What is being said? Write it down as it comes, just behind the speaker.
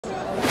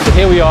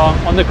here we are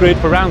on the grid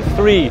for round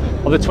 3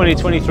 of the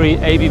 2023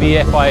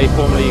 ABB FIA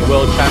Formula League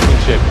World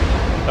Championship.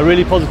 A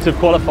really positive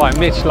qualifying.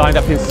 Mitch lined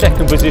up in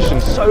 2nd position,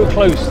 so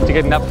close to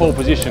getting that pole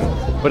position.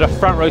 But a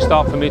front row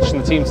start for Mitch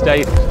and the team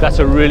today, that's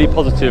a really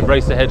positive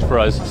race ahead for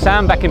us.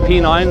 Sam back in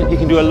P9, he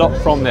can do a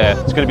lot from there.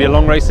 It's going to be a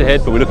long race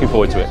ahead, but we're looking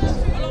forward to it.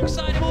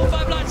 Alongside him, all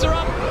 5 lights are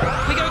on.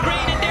 We go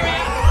green in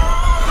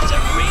Diriyah. It's a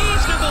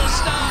reasonable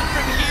start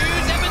from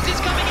Hughes. Evans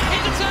is coming in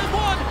into turn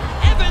 1.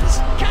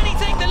 Evans, can he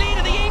take the lead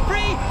of the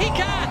E-Prix? He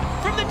can.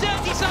 From the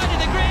dirty side of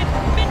the grid,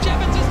 Mitch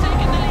Evans has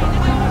taken the lead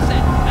in the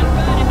offset, and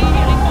Bird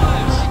immediately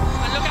follows.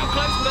 And look how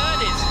close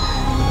Bird is.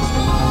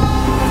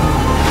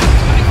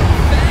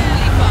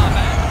 Barely far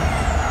back.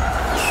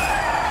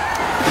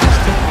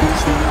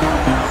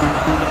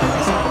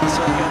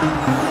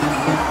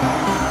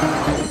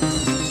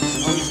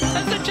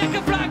 As the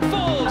checker flag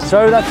falls.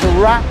 So that's a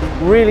wrap.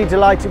 Really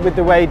delighted with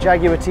the way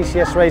Jaguar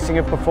TCS Racing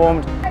have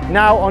performed.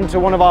 Now on to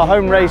one of our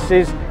home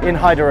races in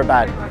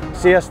Hyderabad.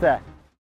 See us there.